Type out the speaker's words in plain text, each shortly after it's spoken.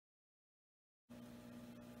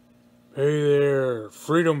Hey there,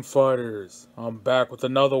 freedom fighters. I'm back with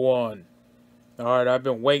another one. Alright, I've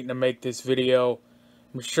been waiting to make this video.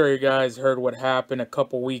 I'm sure you guys heard what happened a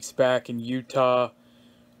couple weeks back in Utah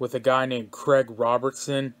with a guy named Craig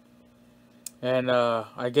Robertson. And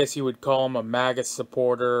I guess you would call him a MAGA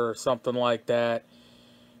supporter or something like that.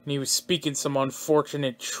 And he was speaking some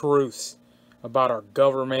unfortunate truths about our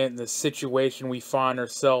government and the situation we find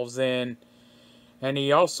ourselves in. And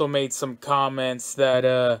he also made some comments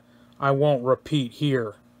that I won't repeat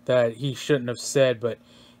here that he shouldn't have said, but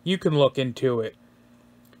you can look into it.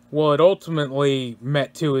 Well, it ultimately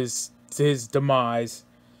met to his demise.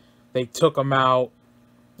 They took him out.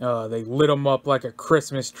 They lit him up like a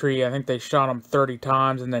Christmas tree. I think they shot him 30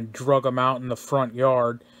 times and then drug him out in the front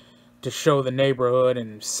yard to show the neighborhood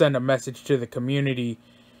and send a message to the community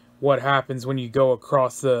what happens when you go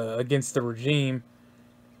against the regime.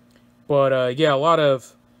 But yeah, a lot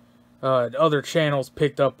of other channels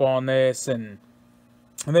picked up on this, and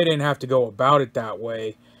they didn't have to go about it that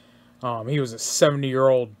way. He was a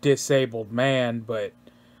 70-year-old disabled man, but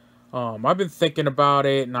I've been thinking about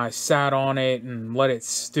it, and I sat on it and let it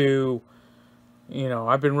stew. You know,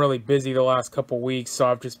 I've been really busy the last couple weeks, so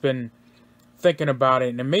I've just been thinking about it,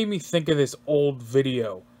 and it made me think of this old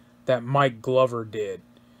video that Mike Glover did.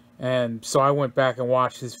 And so I went back and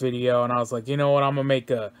watched this video, and I was like, you know what, I'm gonna make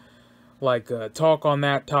a talk on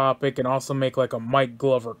that topic and also make like a Mike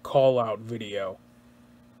Glover call out video.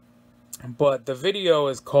 But the video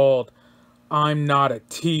is called I'm Not a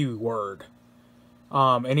T Word.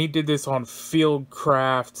 And he did this on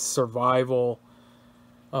Fieldcraft Survival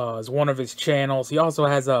as one of his channels. He also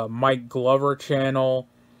has a Mike Glover channel.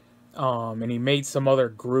 And he made some other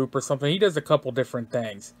group or something. He does a couple different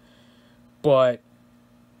things. But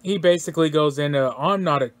he basically goes into, I'm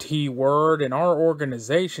not a T word, and our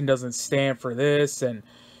organization doesn't stand for this, and,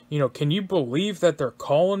 you know, can you believe that they're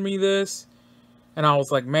calling me this? And I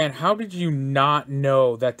was like, man, how did you not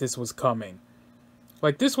know that this was coming?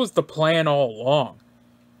 Like, this was the plan all along.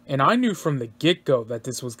 And I knew from the get-go that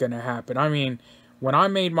this was going to happen. I mean, when I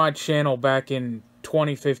made my channel back in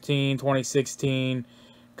 2015, 2016,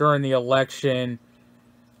 during the election,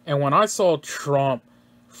 and when I saw Trump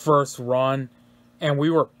first run, and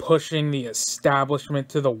we were pushing the establishment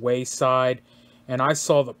to the wayside, and I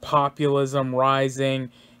saw the populism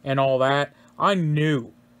rising and all that, I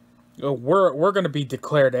knew we're going to be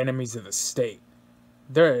declared enemies of the state.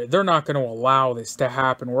 They're not going to allow this to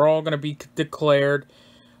happen. We're all going to be declared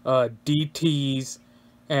DTs,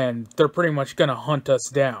 and they're pretty much going to hunt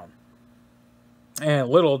us down.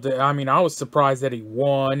 And I mean, I was surprised that he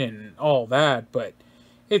won and all that, but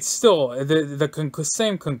it's still the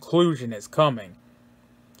same conclusion is coming.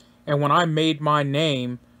 And when I made my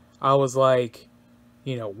name, I was like,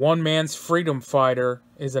 you know, one man's freedom fighter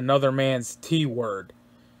is another man's T word.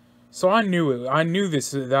 So I knew it. I knew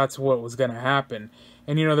that's what was going to happen.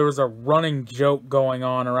 And, you know, there was a running joke going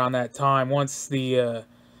on around that time. Once they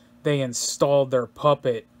installed their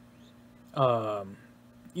puppet, and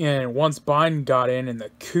once Biden got in and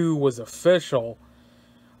the coup was official,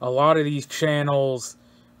 a lot of these channels,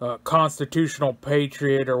 Constitutional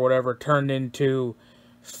Patriot or whatever, turned into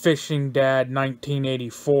Fishing Dad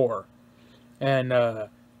 1984, and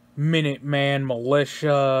Minuteman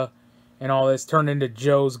Militia, and all this turned into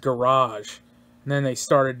Joe's Garage, and then they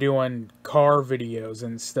started doing car videos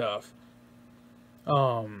and stuff.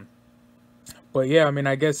 But yeah, I mean,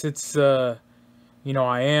 I guess it's you know,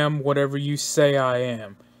 I am whatever you say I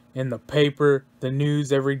am. In the paper, the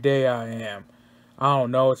news, every day I am. I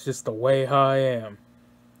don't know, it's just the way I am.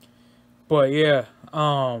 But yeah,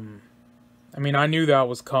 I mean, I knew that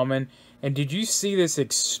was coming. And did you see this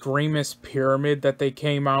extremist pyramid that they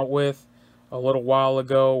came out with a little while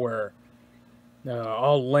ago? Where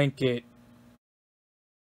I'll link it.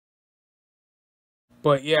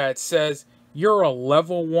 But yeah, it says you're a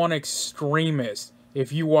level 1 extremist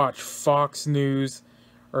if you watch Fox News,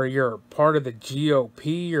 or you're part of the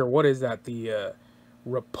GOP, or what is that? The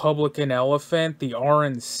Republican Elephant, the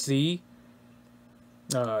RNC.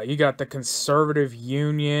 You got the Conservative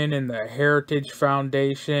Union and the Heritage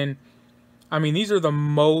Foundation. I mean, these are the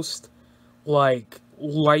most, like,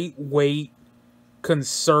 lightweight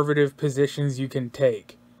conservative positions you can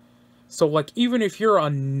take. So, like, even if you're a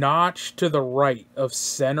notch to the right of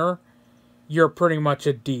center, you're pretty much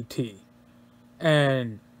a DT.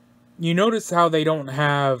 And you notice how they don't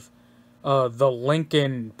have the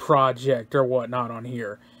Lincoln Project or whatnot on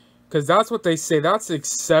here. Because that's what they say. That's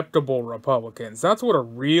acceptable Republicans. That's what a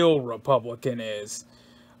real Republican is.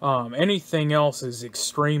 Anything else is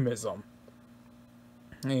extremism.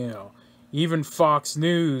 You know, even Fox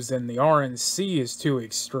News and the RNC is too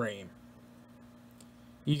extreme.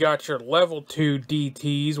 You got your level 2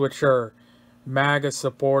 DTs, which are MAGA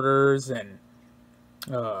supporters, and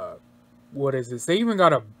what is this? They even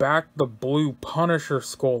got a Back the Blue Punisher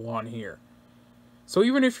skull on here. So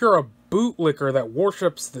even if you're a bootlicker that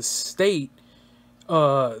worships the state,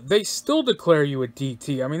 they still declare you a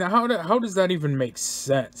DT. I mean, how does that even make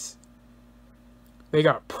sense? They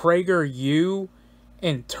got PragerU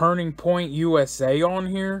and Turning Point USA on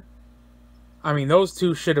here. I mean, those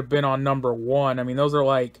two should have been on number 1. I mean, those are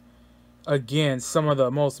like, again, some of the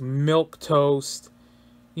most milquetoast.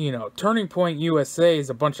 You know, Turning Point USA is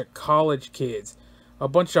a bunch of college kids, a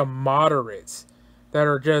bunch of moderates that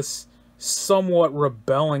are just somewhat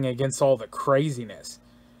rebelling against all the craziness.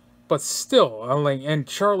 But still, and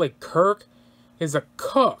Charlie Kirk is a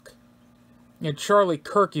cuck. And Charlie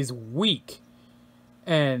Kirk is weak.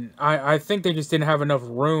 And I think they just didn't have enough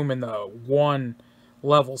room in the 1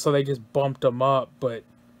 level, so they just bumped him up. But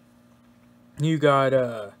you got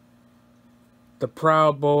the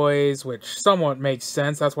Proud Boys, which somewhat makes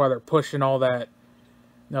sense. That's why they're pushing all that,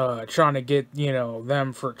 trying to get, you know,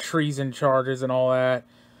 them for treason charges and all that.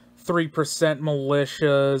 3%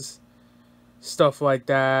 militias, stuff like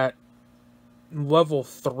that. Level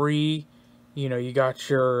 3, you know, you got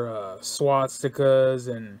your swastikas,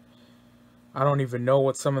 and I don't even know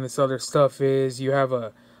what some of this other stuff is. You have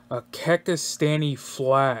a Kekistani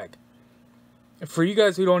flag. For you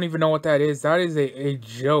guys who don't even know what that is a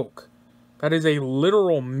joke. That is a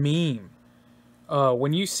literal meme.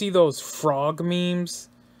 When you see those frog memes,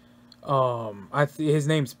 his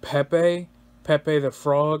name's Pepe the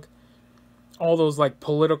Frog. All those like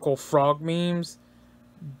political frog memes,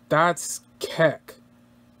 that's Kek.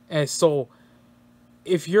 And so,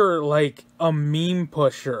 if you're like a meme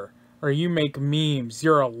pusher or you make memes,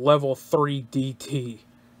 you're a level 3 DT.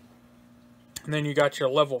 And then you got your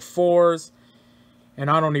level 4s,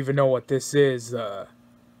 and I don't even know what this is.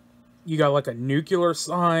 You got like a nuclear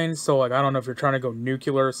sign, so like I don't know if you're trying to go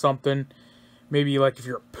nuclear or something. Maybe like if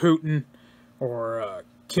you're Putin or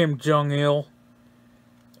Kim Jong-il.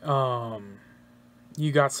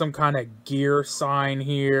 You got some kind of gear sign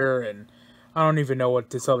here, and I don't even know what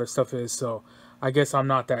this other stuff is, so I guess I'm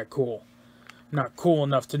not that cool. I'm not cool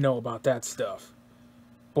enough to know about that stuff.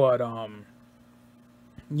 But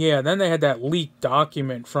yeah, then they had that leaked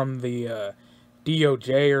document from the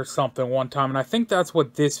DOJ or something one time, and I think that's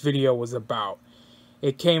what this video was about.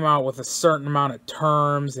 It came out with a certain amount of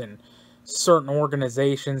terms and certain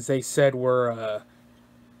organizations they said were,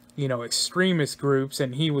 you know, extremist groups,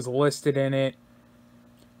 and he was listed in it.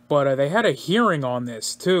 But they had a hearing on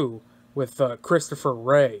this, too, with Christopher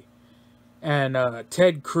Wray. And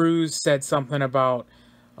Ted Cruz said something about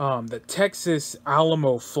the Texas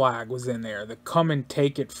Alamo flag was in there, the come and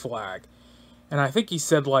take it flag. And I think he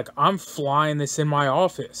said, like, I'm flying this in my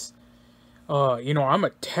office. You know, I'm a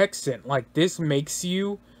Texan. Like, this makes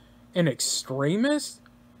you an extremist?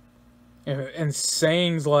 And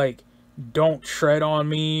sayings like, don't tread on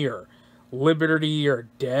me, or liberty or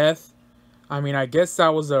death. I mean, I guess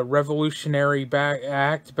that was a revolutionary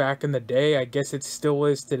act back in the day. I guess it still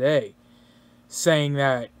is today. Saying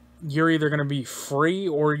that you're either going to be free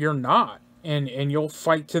or you're not. And you'll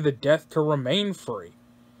fight to the death to remain free.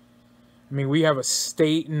 I mean, we have a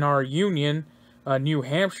state in our union. New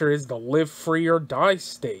Hampshire is the live free or die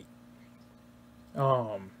state.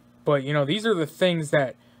 But, you know, these are the things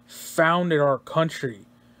that founded our country.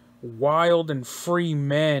 Wild and free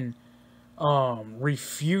men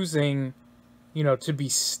refusing, you know, to be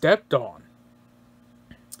stepped on.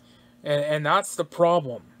 And that's the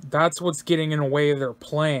problem. That's what's getting in the way of their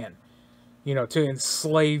plan. You know, to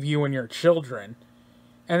enslave you and your children.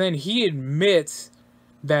 And then he admits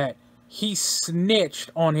that he snitched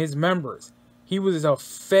on his members. He was a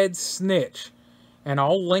Fed snitch. And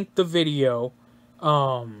I'll link the video.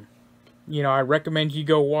 You know, I recommend you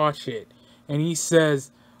go watch it. And he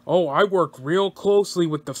says, oh, I worked real closely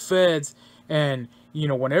with the feds. And, you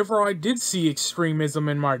know, whenever I did see extremism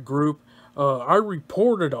in my group, I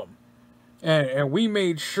reported them. And we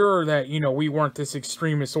made sure that, you know, we weren't this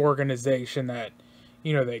extremist organization that,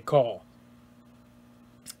 you know, they call.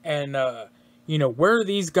 And, you know, where are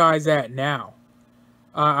these guys at now?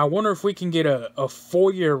 I wonder if we can get a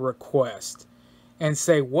FOIA request and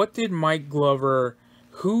say, what did Mike Glover,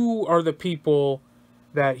 who are the people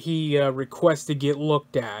that he requested get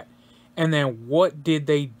looked at? And then what did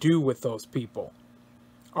they do with those people?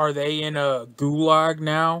 Are they in a gulag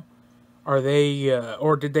now? Are they,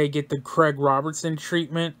 or did they get the Craig Robertson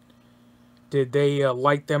treatment? Did they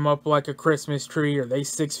light them up like a Christmas tree? Are they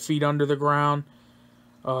 6 feet under the ground?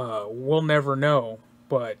 We'll never know,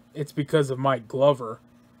 but it's because of Mike Glover.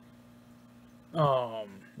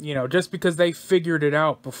 You know, just because they figured it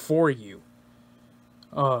out before you.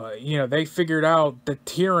 You know, they figured out the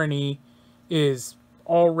tyranny is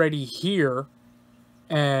already here.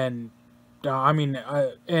 And,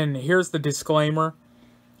 and here's the disclaimer,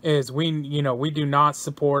 is we do not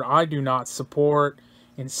support, I do not support,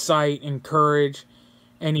 incite, encourage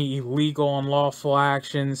any illegal, unlawful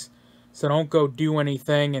actions. So don't go do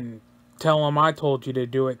anything and tell them I told you to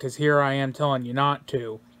do it, because here I am telling you not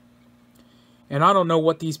to. And I don't know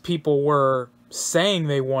what these people were saying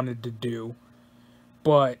they wanted to do,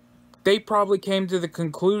 but they probably came to the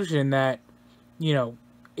conclusion that, you know,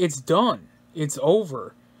 it's done. It's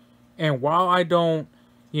over. And while I don't,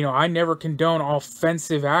 I never condone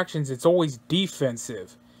offensive actions, it's always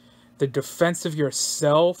defensive. The defense of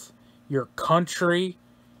yourself, your country.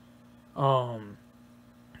 And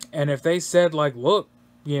if they said, like, look,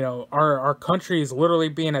 our country is literally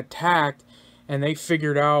being attacked, and they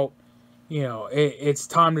figured out, it's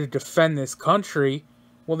time to defend this country,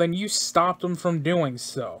 well, then you stopped them from doing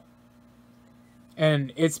so.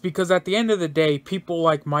 And it's because at the end of the day, people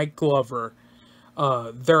like Mike Glover,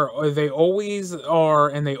 they always are,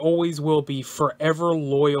 and they always will be forever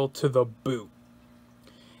loyal to the boot.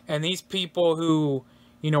 And these people who,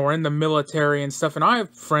 are in the military and stuff, and I have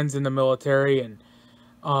friends in the military, and,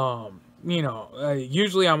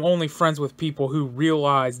 usually I'm only friends with people who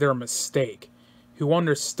realize their mistake, who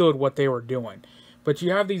understood what they were doing. But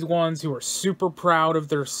you have these ones who are super proud of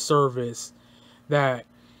their service, and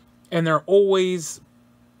they're always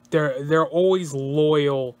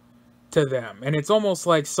loyal to them. And it's almost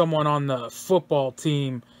like someone on the football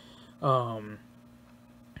team,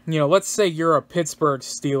 let's say you're a Pittsburgh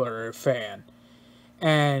Steelers fan,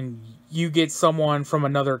 and you get someone from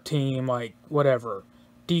another team, like, whatever,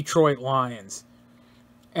 Detroit Lions.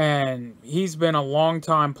 And he's been a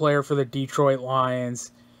long-time player for the Detroit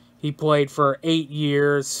Lions. He played for 8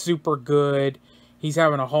 years, super good. He's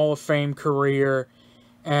having a Hall of Fame career.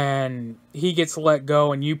 And he gets let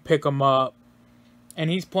go, and you pick him up. And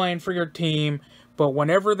he's playing for your team. But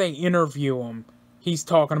whenever they interview him, he's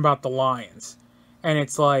talking about the Lions. And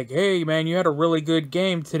it's like, hey, man, you had a really good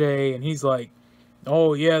game today. And he's like,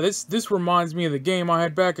 oh, yeah, this reminds me of the game I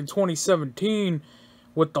had back in 2017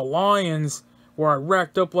 with the Lions, where I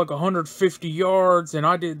racked up like 150 yards, and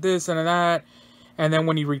I did this and that. And then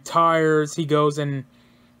when he retires, he goes and,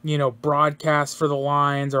 broadcasts for the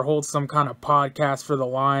Lions, or holds some kind of podcast for the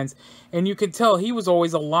Lions. And you can tell he was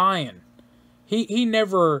always a Lion. He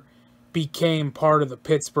never became part of the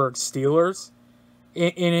Pittsburgh Steelers.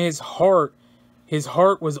 In his heart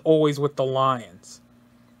was always with the Lions.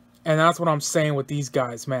 And that's what I'm saying with these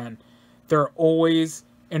guys, man. They're always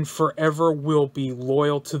and forever will be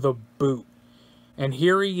loyal to the boot. And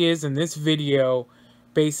here he is in this video,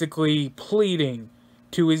 basically pleading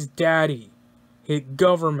to his daddy, his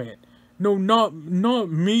government. No, not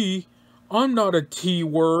me. I'm not a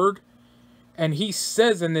T-word. And he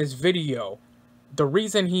says in this video, the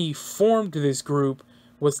reason he formed this group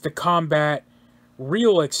was to combat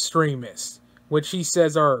real extremists, which he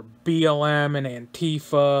says are BLM and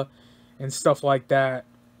Antifa and stuff like that.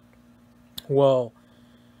 Well,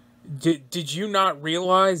 did you not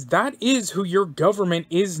realize that is who your government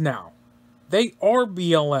is now? They are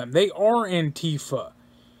BLM. They are Antifa.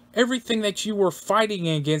 Everything that you were fighting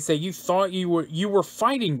against, that you thought you were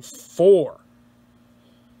fighting for.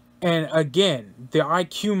 And again, the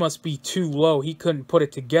IQ must be too low. He couldn't put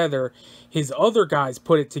it together. His other guys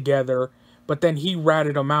put it together, but then he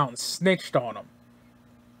ratted them out and snitched on them.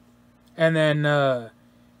 And then,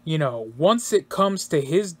 once it comes to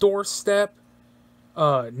his doorstep,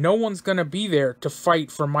 no one's going to be there to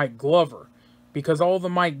fight for Mike Glover, because all the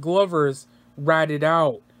Mike Glovers ratted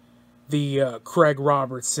out the Craig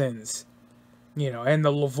Robertsons, and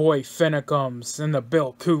the Lavoy Finnecums, and the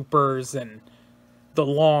Bill Coopers, and the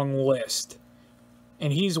long list.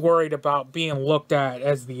 And he's worried about being looked at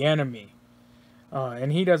as the enemy.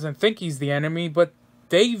 And he doesn't think he's the enemy, but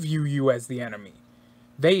they view you as the enemy.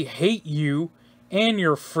 They hate you and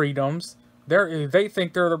your freedoms. They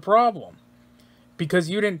think they're the problem. Because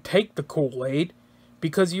you didn't take the Kool-Aid,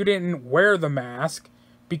 because you didn't wear the mask,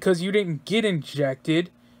 because you didn't get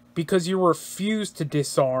injected, because you refused to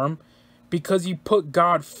disarm, because you put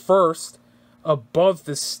God first above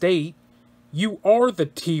the state. You are the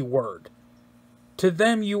T-word. To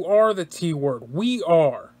them, you are the T-word. We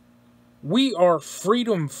are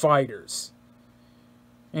freedom fighters.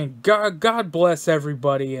 And God bless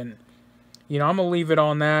everybody. And, I'm going to leave it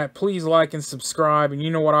on that. Please like and subscribe. And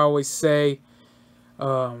you know what I always say, we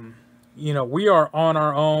are on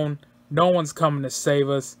our own. No one's coming to save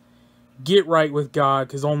us. Get right with God,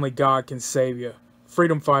 because only God can save you.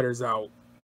 Freedom fighters out.